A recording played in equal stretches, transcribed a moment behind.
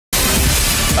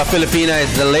A Filipina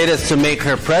is the latest to make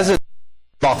her presence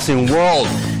in the boxing world.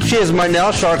 She is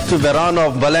Marnelle Verano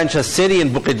of Valencia City in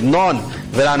Bukidnon.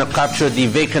 Verano captured the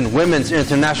vacant Women's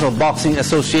International Boxing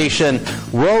Association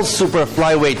World Super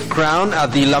Flyweight crown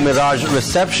at the La Mirage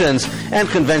Receptions and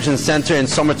Convention Center in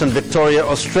Somerton, Victoria,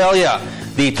 Australia.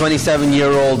 The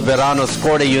 27-year-old Verano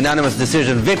scored a unanimous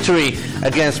decision victory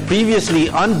against previously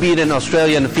unbeaten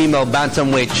Australian female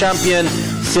bantamweight champion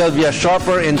Sylvia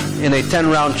Sharper in a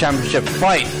 10-round championship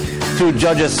fight. Two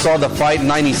judges saw the fight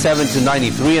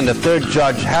 97-93, and the third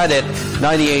judge had it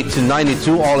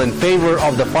 98-92, all in favor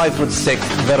of the 5'6"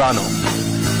 Verano.